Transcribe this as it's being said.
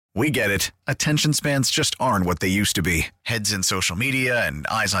We get it. Attention spans just aren't what they used to be. Heads in social media and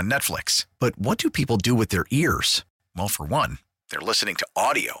eyes on Netflix. But what do people do with their ears? Well, for one, they're listening to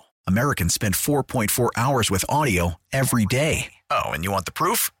audio. Americans spend 4.4 hours with audio every day. Oh, and you want the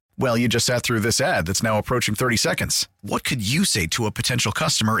proof? Well, you just sat through this ad that's now approaching 30 seconds. What could you say to a potential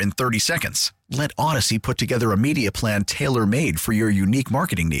customer in 30 seconds? Let Odyssey put together a media plan tailor-made for your unique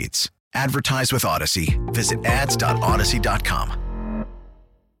marketing needs. Advertise with Odyssey. Visit ads.odyssey.com.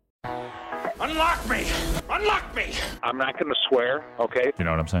 Unlock me! Unlock me! I'm not going to swear, okay? You know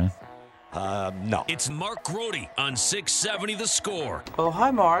what I'm saying? No. It's Mark Grody on 670 The Score. Oh,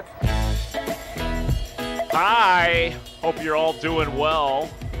 hi, Mark. Hi. Hope you're all doing well.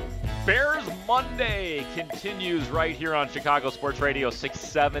 Bears Monday continues right here on Chicago Sports Radio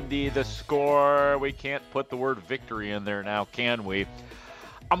 670 The Score. We can't put the word victory in there now, can we?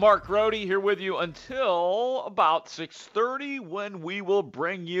 I'm Mark Grody here with you until about 6:30 when we will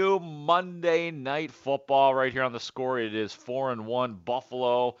bring you Monday Night Football right here on The Score. It is 4-1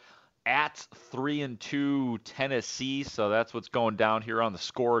 Buffalo at 3-2 Tennessee. So that's what's going down here on The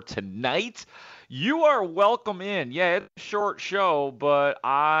Score tonight. You are welcome in. Yeah, it's a short show, but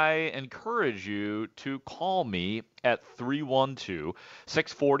I encourage you to call me at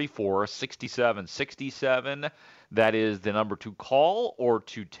 312-644-6767. That is the number to call or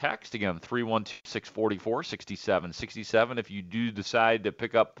to text. Again, 312-644-6767. If you do decide to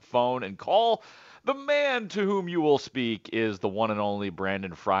pick up the phone and call, the man to whom you will speak is the one and only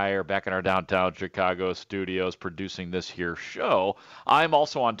Brandon Fryer back in our downtown Chicago studios producing this here show. I'm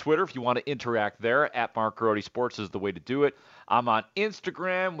also on Twitter if you want to interact there. At Mark Grody Sports is the way to do it. I'm on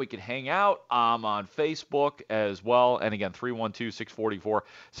Instagram. We can hang out. I'm on Facebook as well. And again,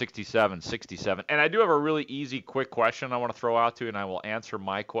 312-644-6767. And I do have a really easy, quick question I want to throw out to you, and I will answer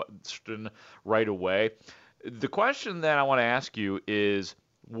my question right away. The question that I want to ask you is,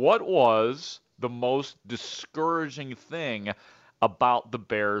 what was the most discouraging thing about the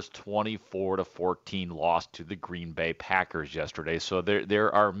Bears' 24-14 loss to the Green Bay Packers yesterday? So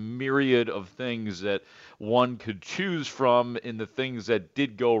there are myriad of things that one could choose from in the things that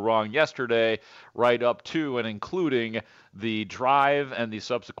did go wrong yesterday, right up to and including the drive and the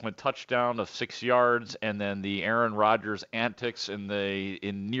subsequent touchdown of 6 yards, and then the Aaron Rodgers antics in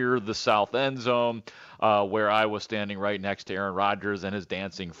near the south end zone, where I was standing right next to Aaron Rodgers and his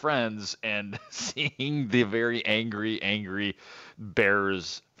dancing friends and seeing the very angry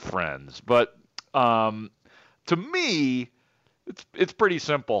Bears friends. But to me, it's pretty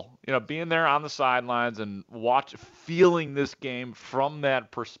simple. You know, being there on the sidelines and feeling this game from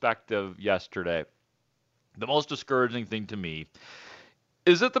that perspective yesterday. The most discouraging thing to me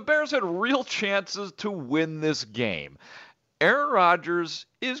is that the Bears had real chances to win this game. Aaron Rodgers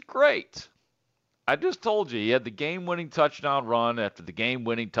is great. I just told you, he had the game-winning touchdown run after the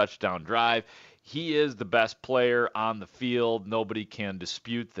game-winning touchdown drive. He is the best player on the field. Nobody can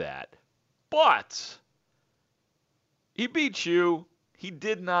dispute that. But he beat you. He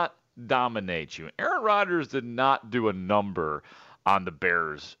did not dominate you. Aaron Rodgers did not do a number on the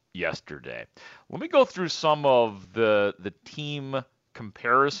Bears yesterday. Let me go through some of the team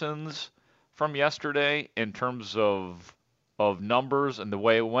comparisons from yesterday in terms of numbers and the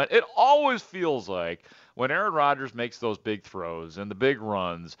way it went. It always feels like when Aaron Rodgers makes those big throws and the big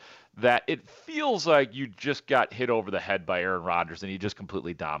runs that it feels like you just got hit over the head by Aaron Rodgers and he just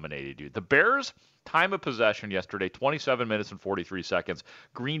completely dominated you. The Bears' time of possession yesterday, 27 minutes and 43 seconds.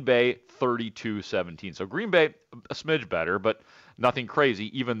 Green Bay, 32-17. So Green Bay, a smidge better, but nothing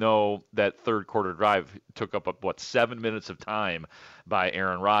crazy, even though that third quarter drive took up, 7 minutes of time by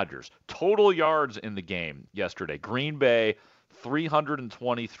Aaron Rodgers. Total yards in the game yesterday. Green Bay,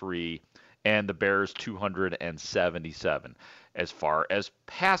 323, and the Bears, 277. As far as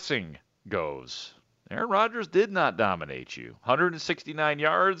passing goes, Aaron Rodgers did not dominate you. 169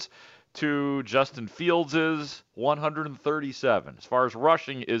 yards to Justin Fields' 137. As far as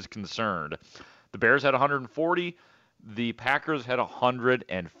rushing is concerned, the Bears had 140. The Packers had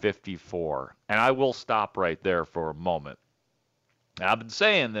 154. And I will stop right there for a moment. I've been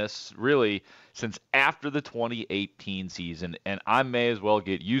saying this really since after the 2018 season, and I may as well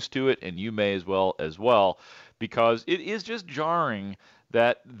get used to it, and you may as well, because it is just jarring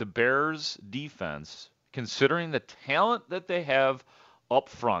that the Bears defense, considering the talent that they have up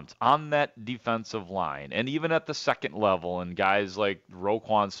front on that defensive line, and even at the second level, and guys like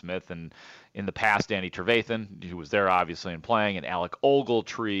Roquan Smith, and in the past Danny Trevathan, who was there obviously and playing, and Alec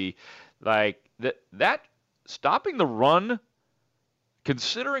Ogletree, like that stopping the run,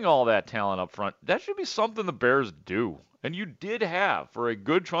 considering all that talent up front, that should be something the Bears do. And you did have, for a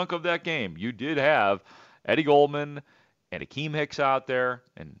good chunk of that game, you did have Eddie Goldman and Akeem Hicks out there,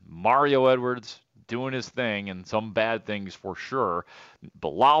 and Mario Edwards doing his thing, and some bad things for sure.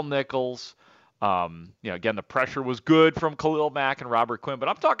 Bilal Nichols. Again, the pressure was good from Khalil Mack and Robert Quinn, but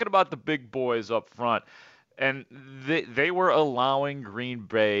I'm talking about the big boys up front. And they were allowing Green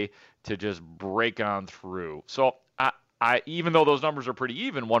Bay to just break on through. So I even though those numbers are pretty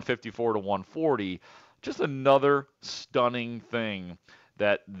even, 154 to 140, just another stunning thing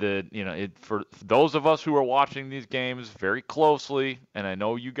that for those of us who are watching these games very closely, and I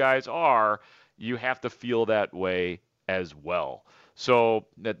know you guys are, you have to feel that way as well. So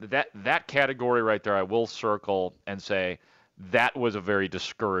that category right there, I will circle and say that was a very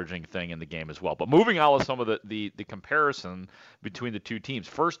discouraging thing in the game as well. But moving on with some of the comparison between the two teams.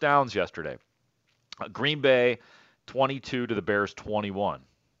 First downs yesterday. Green Bay 22 to the Bears 21.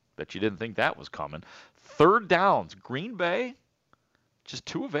 Bet you didn't think that was coming. Third downs. Green Bay just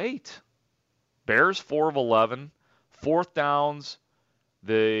 2 of 8. Bears 4 of 11. Fourth downs.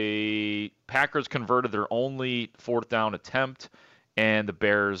 The Packers converted their only fourth down attempt, and the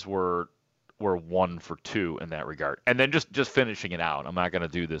Bears were 1 for 2 in that regard. And then just finishing it out. I'm not going to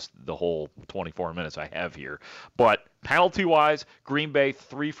do this the whole 24 minutes I have here. But penalty-wise, Green Bay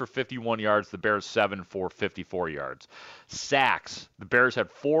 3 for 51 yards. The Bears 7 for 54 yards. Sacks. The Bears had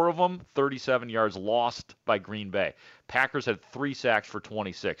 4 of them, 37 yards lost by Green Bay. Packers had 3 sacks for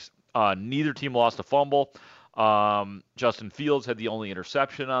 26. Neither team lost a fumble. Justin Fields had the only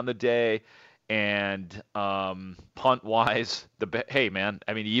interception on the day. And punt-wise, hey, man,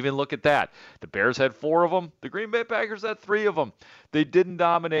 I mean, even look at that. The Bears had 4 of them. The Green Bay Packers had 3 of them. They didn't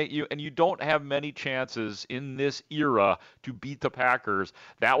dominate you, and you don't have many chances in this era to beat the Packers.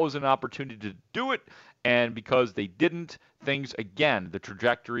 That was an opportunity to do it, and because they didn't, things, again, the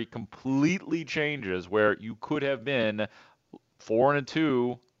trajectory completely changes where you could have been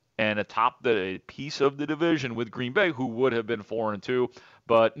 4-2 and atop the piece of the division with Green Bay, who would have been 4-2.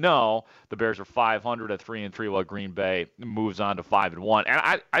 But no, the Bears are 500 at 3-3, while Green Bay moves on to 5-1.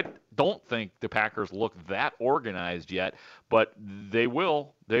 And I don't think the Packers look that organized yet, but they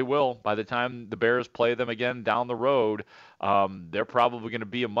will. They will. By the time the Bears play them again down the road, they're probably going to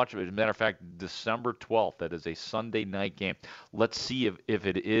be a matter of fact, December 12th. That is a Sunday night game. Let's see if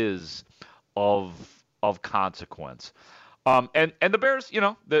it is of consequence. And the Bears,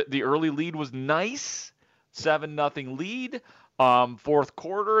 the early lead was nice, 7-0 lead. Fourth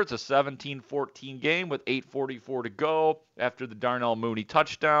quarter, it's a 17-14 game with 8:44 to go after the Darnell Mooney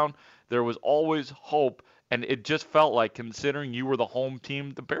touchdown. There was always hope, and it just felt like, considering you were the home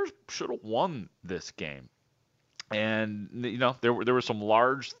team, the Bears should have won this game. And, there were some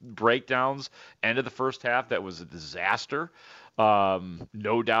large breakdowns end of the first half that was a disaster,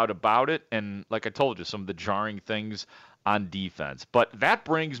 no doubt about it. And like I told you, some of the jarring things on defense. But that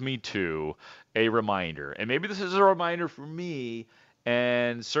brings me to a reminder, and maybe this is a reminder for me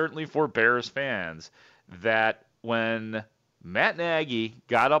and certainly for Bears fans, that when Matt Nagy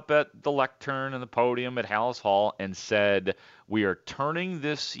got up at the lectern and the podium at Hallis Hall and said, "We are turning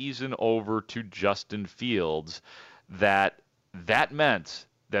this season over to Justin Fields," that meant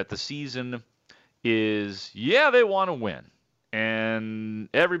that the season is, they want to win. And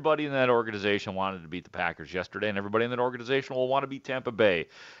everybody in that organization wanted to beat the Packers yesterday, and everybody in that organization will want to beat Tampa Bay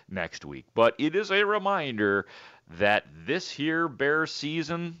next week. But it is a reminder that this here Bears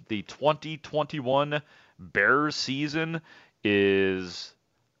season, the 2021 Bears season, is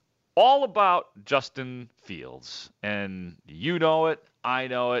all about Justin Fields. And you know it, I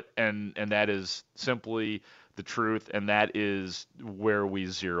know it, and that is simply the truth, and that is where we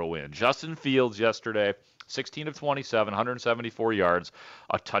zero in. Justin Fields yesterday, 16 of 27, 174 yards,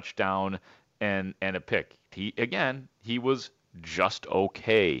 a touchdown, and a pick. He was just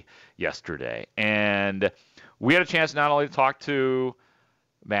okay yesterday. And we had a chance not only to talk to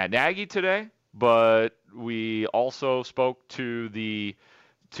Matt Nagy today, but we also spoke to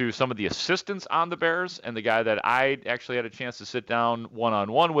some of the assistants on the Bears, and the guy that I actually had a chance to sit down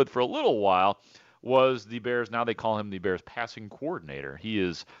one-on-one with for a little while was the Bears. Now they call him the Bears passing coordinator. He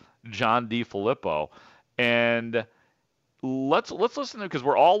is John DeFilippo. And let's listen to, because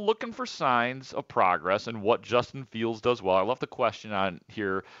we're all looking for signs of progress and what Justin Fields does well. I left the question on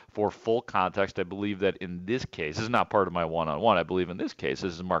here for full context. I believe that in this case, this is not part of my one-on-one. I believe in this case,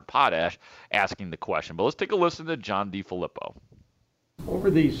 this is Mark Potash asking the question. But let's take a listen to John DeFilippo. Over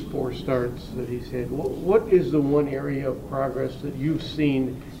these 4 starts that he's had, what is the one area of progress that you've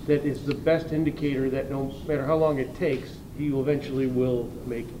seen that is the best indicator that no matter how long it takes, he eventually will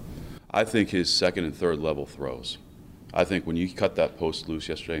make it? I think his second and third level throws. I think when you cut that post loose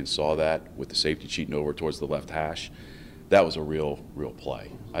yesterday and saw that with the safety cheating over towards the left hash, that was a real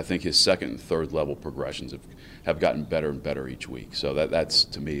play. I think his second and third level progressions have gotten better and better each week. So that's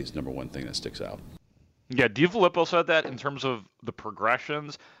to me is number one thing that sticks out. Yeah, DiFilippo said that in terms of the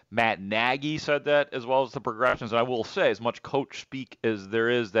progressions. Matt Nagy said that as well as the progressions. And I will say, as much coach speak as there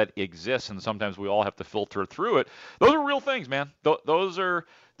is that exists, and sometimes we all have to filter through it, those are real things, man. Those are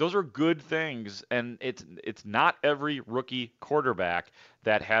good things, and it's not every rookie quarterback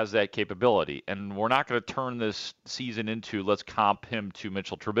that has that capability. And we're not going to turn this season into let's comp him to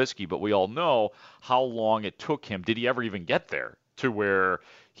Mitchell Trubisky, but we all know how long it took him. Did he ever even get there to where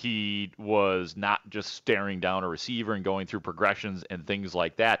he was not just staring down a receiver and going through progressions and things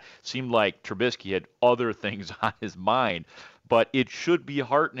like that? Seemed like Trubisky had other things on his mind, but it should be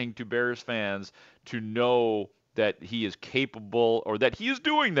heartening to Bears fans to know that he is capable, or that he is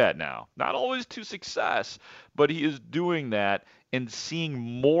doing that now. Not always to success, but he is doing that and seeing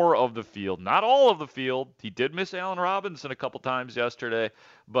more of the field. Not all of the field. He did miss Allen Robinson a couple times yesterday,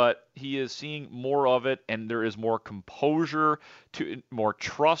 but he is seeing more of it, and there is more composure, more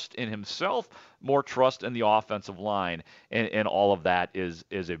trust in himself, more trust in the offensive line, and all of that is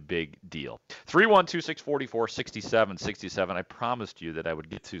a big deal. 312-644-6767. I promised you that I would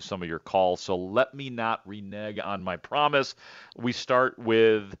get to some of your calls, so let me not renege on my promise. We start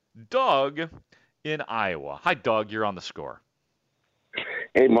with Doug in Iowa. Hi, Doug. You're on the Score.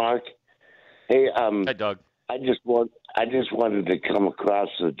 Hey, Mark. Hey, Hi, Doug. I just wanted to come across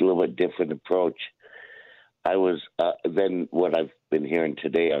a little bit different approach. I was than what I've been hearing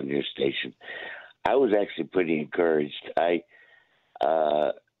today on your station. I was actually pretty encouraged.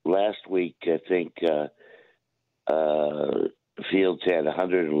 Last week I think Fields had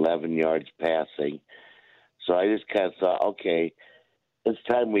 111 yards passing, so I just kind of thought, okay, it's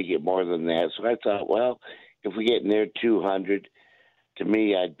time we get more than that. So I thought, well, if we get near 200. To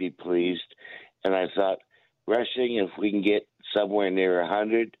me, I'd be pleased. And I thought, rushing, if we can get somewhere near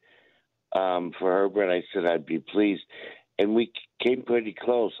 100 for Herbert, I said I'd be pleased. And we came pretty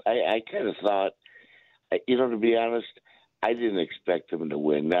close. I kind of thought, to be honest, I didn't expect them to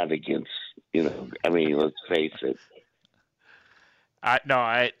win, not against, let's face it.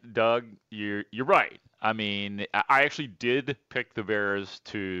 Doug, you're right. I mean, I actually did pick the Bears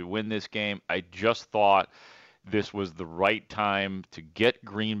to win this game. I just thought this was the right time to get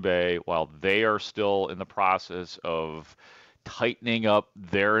Green Bay while they are still in the process of tightening up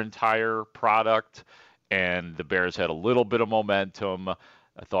their entire product, and the Bears had a little bit of momentum. I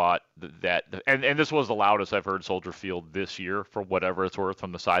thought and this was the loudest I've heard Soldier Field this year, for whatever it's worth,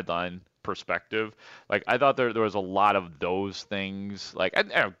 from the sideline perspective. Like, I thought there was a lot of those things. Like,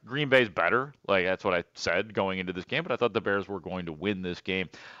 Green Bay's better. Like, that's what I said going into this game, but I thought the Bears were going to win this game.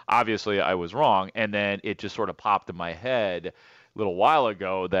 Obviously, I was wrong, and then it just sort of popped in my head a little while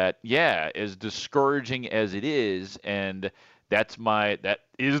ago that, as discouraging as it is, and that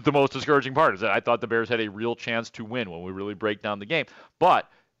is the most discouraging part, is that I thought the Bears had a real chance to win when we really break down the game. But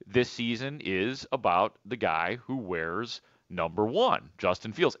this season is about the guy who wears number 1,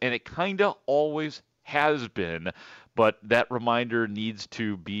 Justin Fields. And it kind of always has been, but that reminder needs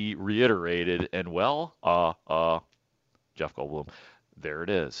to be reiterated. And Jeff Goldblum, there it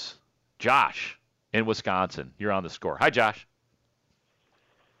is. Josh in Wisconsin, you're on the Score. Hi, Josh.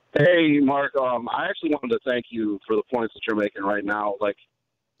 Hey, Mark. I actually wanted to thank you for the points that you're making right now. Like,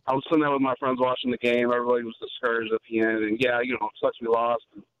 I was sitting there with my friends watching the game. Everybody was discouraged at the end. And, it sucks we lost.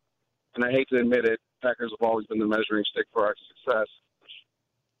 And I hate to admit it, Packers have always been the measuring stick for our success.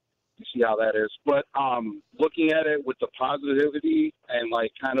 You see how that is. But looking at it with the positivity and,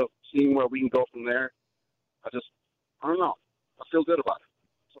 kind of seeing where we can go from there, I don't know. I feel good about it.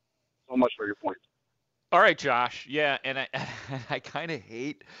 So much for your point. All right, Josh. Yeah, and I kind of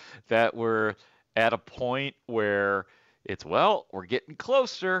hate that we're at a point where it's, we're getting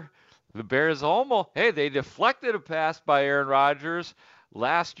closer. The Bears they deflected a pass by Aaron Rodgers.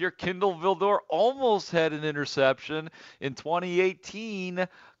 Last year, Kindle Vildor almost had an interception. In 2018,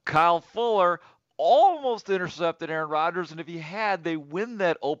 Kyle Fuller almost intercepted Aaron Rodgers, and if he had, they win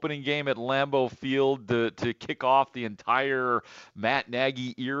that opening game at Lambeau Field to kick off the entire Matt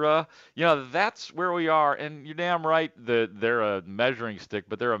Nagy era. That's where we are, and you're damn right that they're a measuring stick,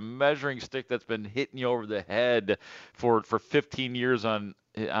 but they're a measuring stick that's been hitting you over the head for 15 years on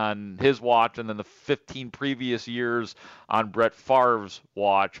his watch, and then the 15 previous years on Brett Favre's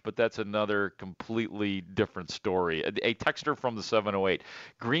watch, but that's another completely different story. A texter from the 708,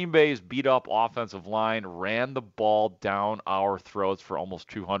 Green Bay's beat-up offensive line ran the ball down our throats for almost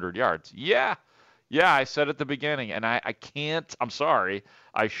 200 yards. Yeah, Yeah, I said at the beginning, and I can't. I'm sorry.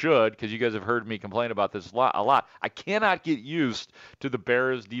 I should, because you guys have heard me complain about this a lot. I cannot get used to the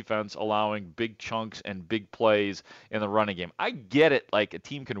Bears defense allowing big chunks and big plays in the running game. I get it, like a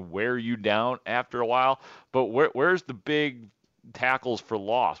team can wear you down after a while, but where's the big tackles for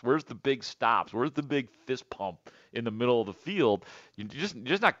loss? Where's the big stops? Where's the big fist pump in the middle of the field? You're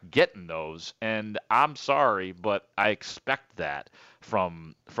just not getting those, and I'm sorry, but I expect that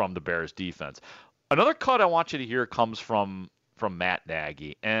from the Bears defense. Another cut I want you to hear comes from Matt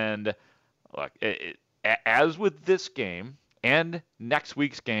Nagy. And look, as with this game and next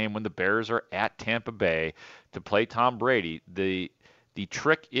week's game when the Bears are at Tampa Bay to play Tom Brady, the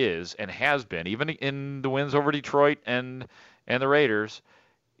trick is, and has been, even in the wins over Detroit and the Raiders,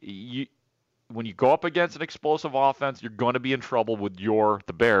 when you go up against an explosive offense, you're going to be in trouble with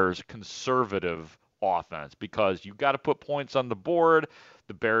the Bears' conservative offense because you've got to put points on the board.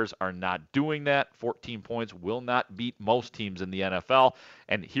 The Bears are not doing that. 14 points will not beat most teams in the NFL.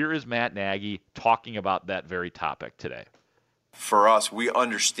 And here is Matt Nagy talking about that very topic today. For us, we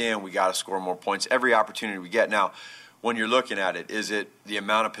understand we got to score more points every opportunity we get. Now, when you're looking at it, is it the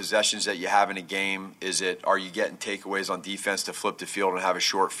amount of possessions that you have in a game? Are you getting takeaways on defense to flip the field and have a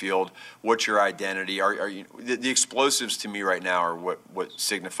short field? What's your identity? Are you the explosives to me right now are what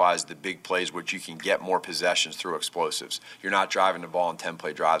signifies the big plays, which you can get more possessions through explosives. You're not driving the ball in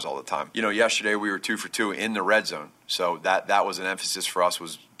 10-play drives all the time. Yesterday we were 2 for 2 in the red zone. So that was an emphasis for us,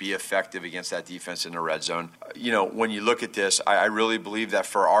 was be effective against that defense in the red zone. When you look at this, I really believe that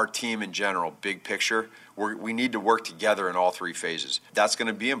for our team in general, big picture, we need to work together in all three phases. That's going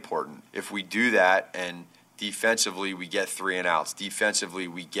to be important. If we do that and defensively we get 3 and outs, defensively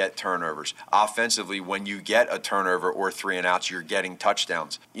we get turnovers, offensively when you get a turnover or 3 and outs, you're getting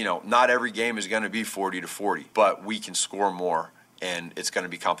touchdowns. Not every game is going to be 40-40, but we can score more and it's going to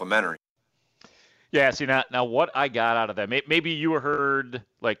be complementary. Yeah, see, now what I got out of that, maybe you heard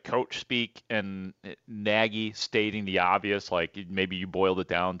like coach speak and Nagy stating the obvious, like maybe you boiled it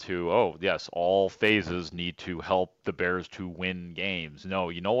down to, oh, yes, all phases need to help the Bears to win games. No,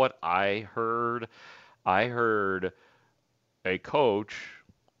 you know what I heard? I heard a coach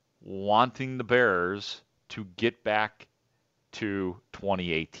wanting the Bears to get back to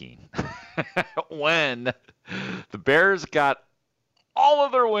 2018 when the Bears got all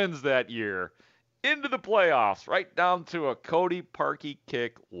of their wins that year into the playoffs, right down to a Cody Parkey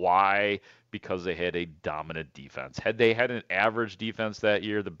kick. Why? Because they had a dominant defense. Had they had an average defense that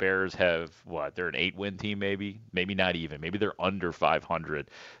year, the Bears have, they're an 8-win team maybe? Maybe not even. Maybe they're under 500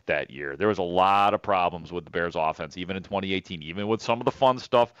 that year. There was a lot of problems with the Bears offense, even in 2018, even with some of the fun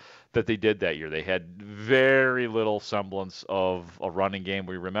stuff that they did that year. They had very little semblance of a running game.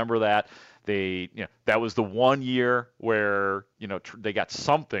 We remember that. That was the one year where, they got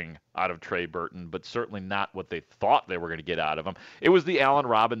something out of Trey Burton, but certainly not what they thought they were going to get out of him. It was the Allen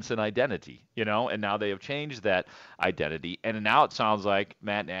Robinson identity, and now they have changed that identity. And now it sounds like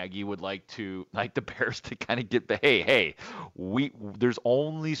Matt Nagy would like the Bears to kind of get there's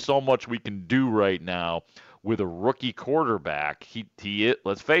only so much we can do right now with a rookie quarterback.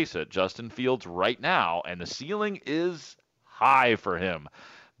 Let's face it, Justin Fields right now, and the ceiling is high for him.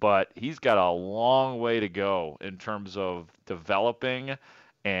 But he's got a long way to go in terms of developing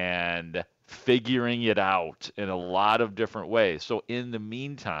and figuring it out in a lot of different ways. So in the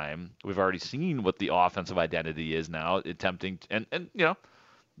meantime, we've already seen what the offensive identity is now, attempting and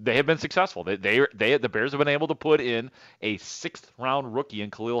they have been successful. The Bears have been able to put in a 6th-round rookie in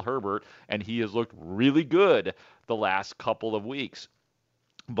Khalil Herbert, and he has looked really good the last couple of weeks.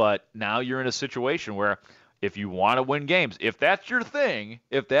 But now you're in a situation where if you want to win games, if that's your thing,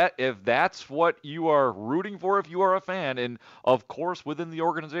 if that's what you are rooting for, if you are a fan, and of course within the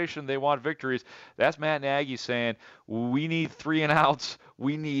organization they want victories, that's Matt Nagy saying we need 3 and outs,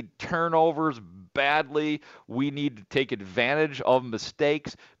 we need turnovers badly, we need to take advantage of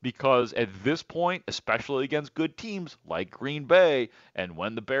mistakes, because at this point, especially against good teams like Green Bay, and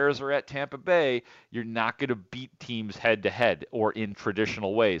when the Bears are at Tampa Bay, you're not going to beat teams head-to-head or in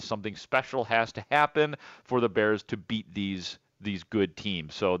traditional ways. Something special has to happen for the Bears to beat these good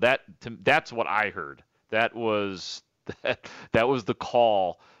teams. So that's what I heard. That was the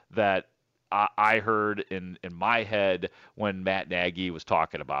call that I heard in my head when Matt Nagy was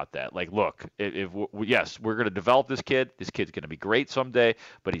talking about that. Like, look, yes, we're going to develop this kid. This kid's going to be great someday,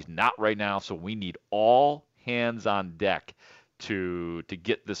 but he's not right now. So we need all hands on deck to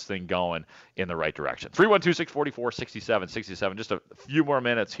get this thing going in the right direction. 312-644-6767. Just a few more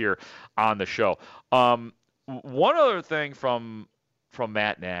minutes here on the show. One other thing from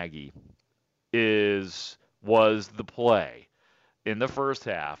Matt Nagy was the play in the first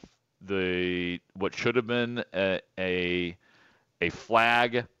half what should have been a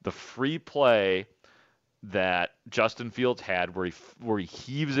flag, the free play that Justin Fields had where he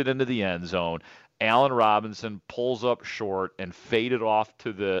heaves it into the end zone. Allen Robinson pulls up short and faded off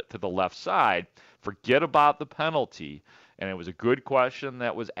to the left side. Forget about the penalty. And it was a good question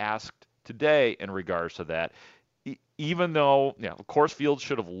that was asked today in regards to that. Even though, of course, Fields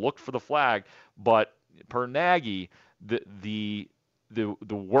should have looked for the flag, but per Nagy, the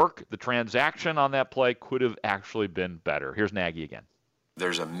work, the transaction on that play could have actually been better. Here's Nagy again.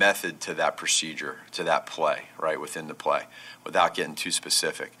 There's a method to that procedure, to that play, right, within the play, without getting too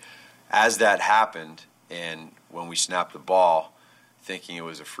specific. As that happened, and when we snapped the ball, thinking it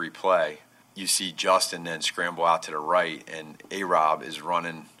was a free play, you see Justin then scramble out to the right, and A-Rob is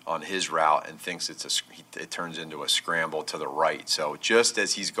running on his route and thinks it turns into a scramble to the right. So just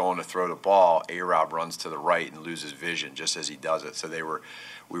as he's going to throw the ball, A-Rob runs to the right and loses vision just as he does it. So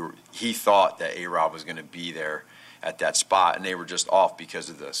he thought that A-Rob was going to be there at that spot, and they were just off because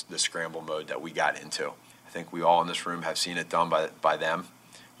of the scramble mode that we got into. I think we all in this room have seen it done by them,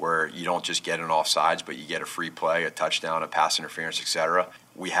 where you don't just get an offsides, but you get a free play, a touchdown, a pass interference, etc.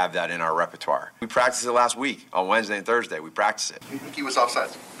 We have that in our repertoire. We practiced it last week on Wednesday and Thursday. We practiced it. You think he was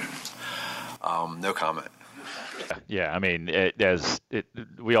offsides? No comment. Yeah, I mean,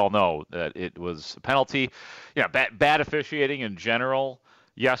 we all know that it was a penalty. Yeah, bad officiating in general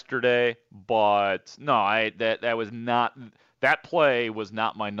yesterday, but no, that play was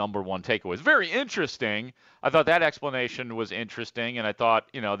not my number one takeaway. It's very interesting. I thought that explanation was interesting, and I thought,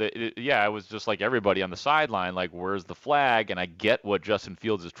 I was just like everybody on the sideline, like, where's the flag? And I get what Justin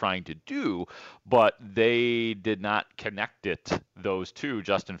Fields is trying to do, but they did not connect those two,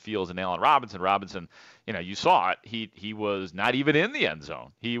 Justin Fields and Allen Robinson. Robinson, you saw it. He was not even in the end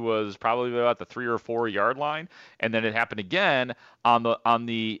zone. He was probably about the 3 or 4 yard line, and then it happened again on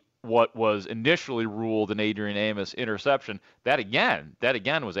the what was initially ruled an Adrian Amos interception. That again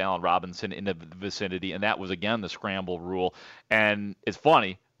was Allen Robinson in the vicinity, and that was again the scramble rule. And it's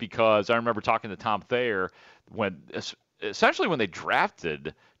funny because I remember talking to Tom Thayer when they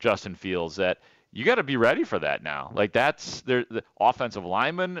drafted Justin Fields, that you got to be ready for that now. Like, that's the offensive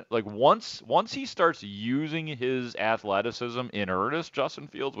lineman. Like, once he starts using his athleticism in earnest, Justin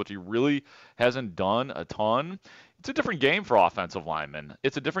Fields, which he really hasn't done a ton, it's a different game for offensive linemen.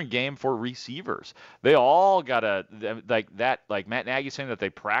 It's a different game for receivers. They all got to, like Matt Nagy saying that they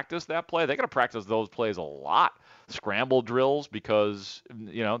practice that play. They got to practice those plays a lot. Scramble drills, because,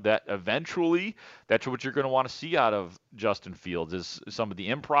 that eventually that's what you're going to want to see out of Justin Fields, is some of the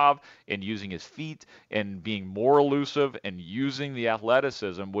improv and using his feet and being more elusive and using the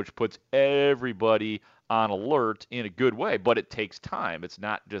athleticism, which puts everybody on alert in a good way. But it takes time. It's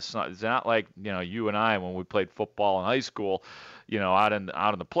not like, you and I, when we played football in high school, out in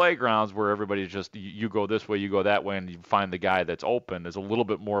the playgrounds, where everybody's just, you go this way, you go that way, and you find the guy that's open. There's a little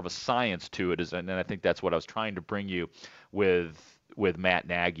bit more of a science to it, and I think that's what I was trying to bring you with Matt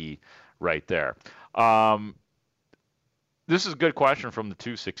Nagy right there. This is a good question from the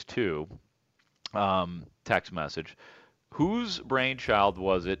 262 text message. Whose brainchild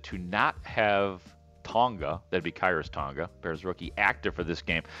was it to not have Tonga, that'd be Khyiris Tonga, Bears rookie, active for this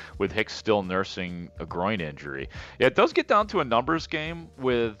game, with Hicks still nursing a groin injury? Yeah, it does get down to a numbers game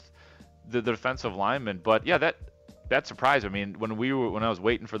with the defensive lineman, but yeah, that surprised me. I mean, when I was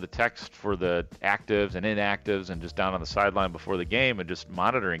waiting for the text for the actives and inactives and just down on the sideline before the game and just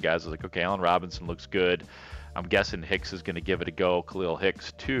monitoring guys, I was like, okay, Allen Robinson looks good. I'm guessing Hicks is going to give it a go, Khalil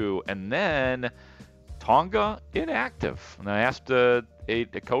Hicks too, and then Tonga inactive. And I asked a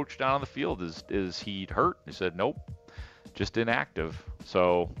coach down on the field, is he hurt? He said, nope, just inactive.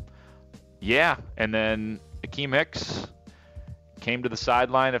 So, yeah. And then Akeem Hicks came to the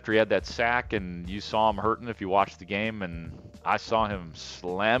sideline after he had that sack, and you saw him hurting if you watched the game, and I saw him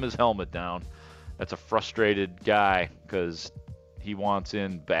slam his helmet down. That's a frustrated guy because he wants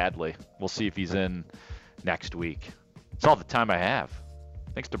in badly. We'll see if he's in next week. That's all the time I have.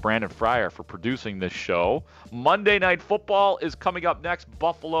 Thanks to Brandon Fryer for producing this show. Monday Night Football is coming up next.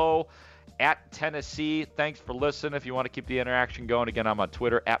 Buffalo at Tennessee. Thanks for listening. If you want to keep the interaction going, again, I'm on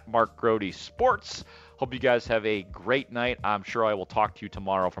Twitter at Mark Grody Sports. Hope you guys have a great night. I'm sure I will talk to you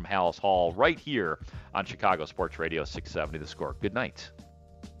tomorrow from Hallis Hall right here on Chicago Sports Radio 670 The Score. Good night.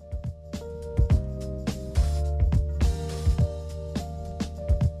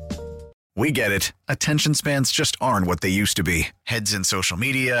 We get it. Attention spans just aren't what they used to be. Heads in social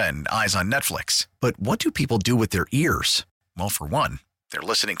media and eyes on Netflix. But what do people do with their ears? Well, for one, they're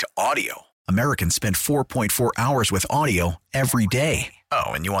listening to audio. Americans spend 4.4 hours with audio every day.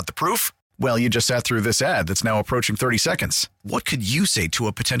 Oh, and you want the proof? Well, you just sat through this ad that's now approaching 30 seconds. What could you say to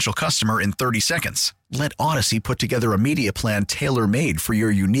a potential customer in 30 seconds? Let Odyssey put together a media plan tailor-made for your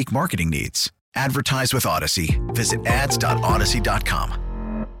unique marketing needs. Advertise with Odyssey. Visit ads.odyssey.com.